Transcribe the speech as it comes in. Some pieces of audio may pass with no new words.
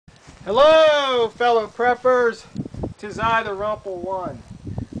Hello, fellow preppers. 'Tis I, TheRumpledOne.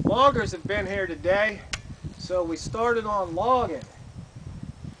 Loggers have been here today, so we started on logging.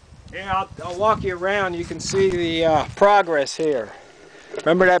 Yeah, I'll walk you around. You can see the progress here.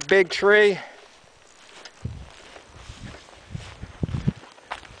 Remember that big tree?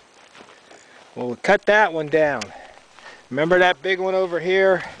 Well, we cut that one down. Remember that big one over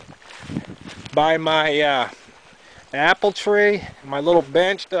here by my apple tree? My little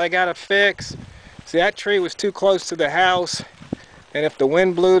bench that I gotta fix? See, that tree was too close to the house, and if the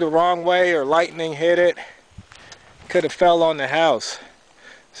wind blew the wrong way or lightning hit it, could have fell on the house.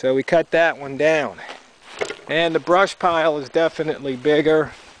 So we cut that one down. And the brush pile is definitely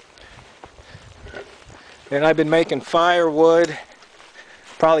bigger. And I've been making firewood.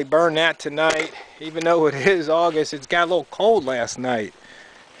 Probably burn that tonight. Even though it is August, it's got a little cold last night.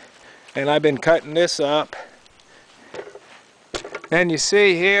 And I've been cutting this up. And you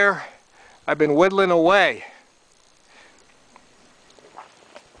see here, I've been whittling away.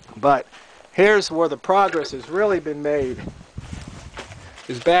 But here's where the progress has really been made.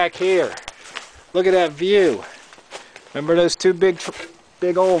 Is back here. Look at that view. Remember those two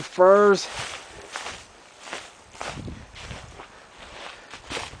big old firs?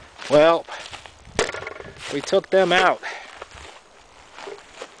 Well, we took them out.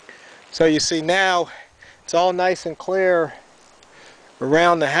 So you see now, it's all nice and clear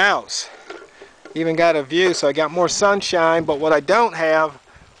around the house. Even got a view, so I got more sunshine, but what I don't have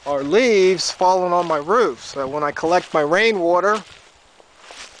are leaves falling on my roof. So when I collect my rainwater,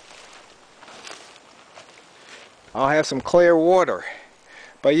 I'll have some clear water.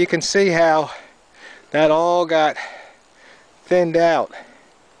 But you can see how that all got thinned out.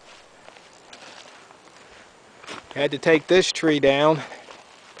 Had to take this tree down.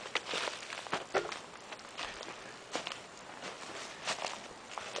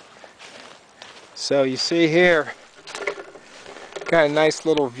 So you see here, got a nice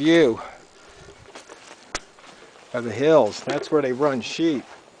little view of the hills. That's where they run sheep.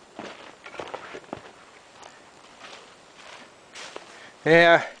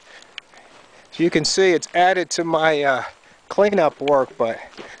 Yeah, as you can see, it's added to my cleanup work, but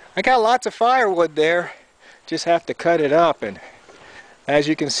I got lots of firewood there. Just have to cut it up. And as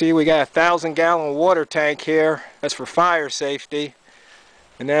you can see, we got a 1,000-gallon water tank here. That's for fire safety.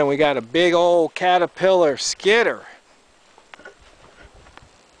 And then we got a big old Caterpillar skidder.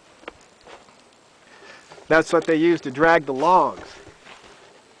 That's what they use to drag the logs.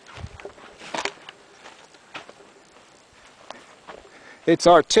 It's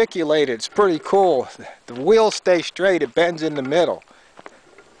articulated. It's pretty cool. The wheels stay straight. It bends in the middle.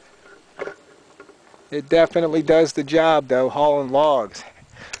 It definitely does the job, though, hauling logs.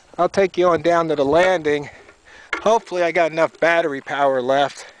 I'll take you on down to the landing. Hopefully I got enough battery power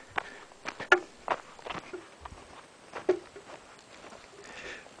left.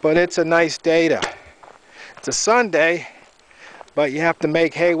 But it's a nice day. It's a Sunday, but you have to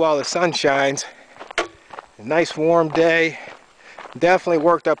make hay while the sun shines. A nice warm day. Definitely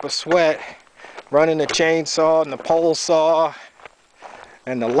worked up a sweat running the chainsaw and the pole saw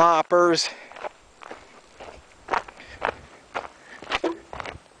and the loppers.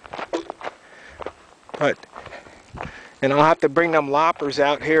 And I'll have to bring them loppers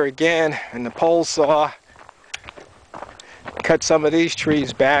out here again and the pole saw. Cut some of these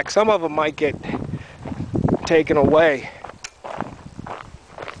trees back. Some of them might get taken away.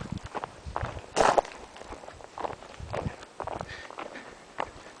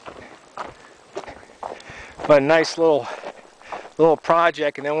 But a nice little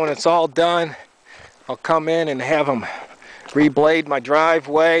project, and then when it's all done, I'll come in and have them reblade my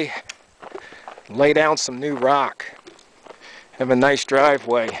driveway, lay down some new rock. Have a nice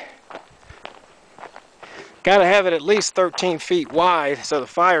driveway. Gotta have it at least 13 feet wide so the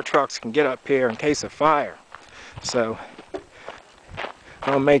fire trucks can get up here in case of fire. So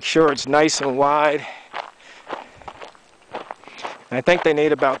I'll make sure it's nice and wide. And I think they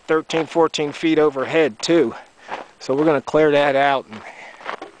need about 13, 14 feet overhead too. So we're gonna clear that out.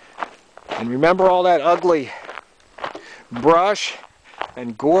 And remember all that ugly brush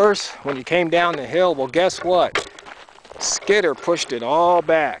and gorse when you came down the hill? Well, guess what? Skidder pushed it all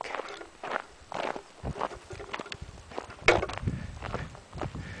back.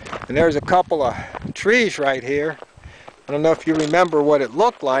 And there's a couple of trees right here. I don't know if you remember what it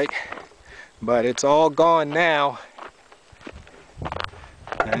looked like, but it's all gone now.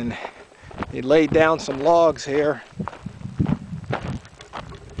 And he laid down some logs here.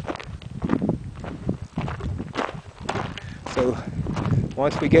 So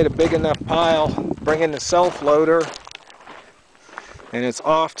once we get a big enough pile, bring in the self loader and it's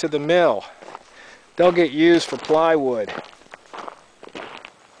off to the mill. They'll get used for plywood.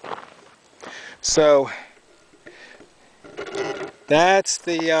 So that's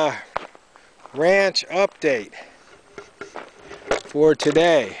the ranch update for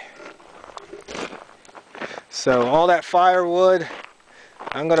today. So all that firewood,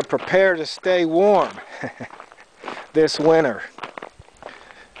 I'm going to prepare to stay warm this winter.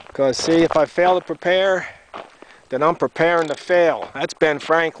 Because see, if I fail to prepare, then I'm preparing to fail. That's Ben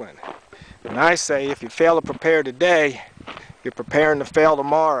Franklin. And I say, if you fail to prepare today, you're preparing to fail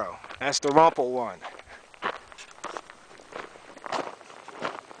tomorrow. That's the TheRumpledOne.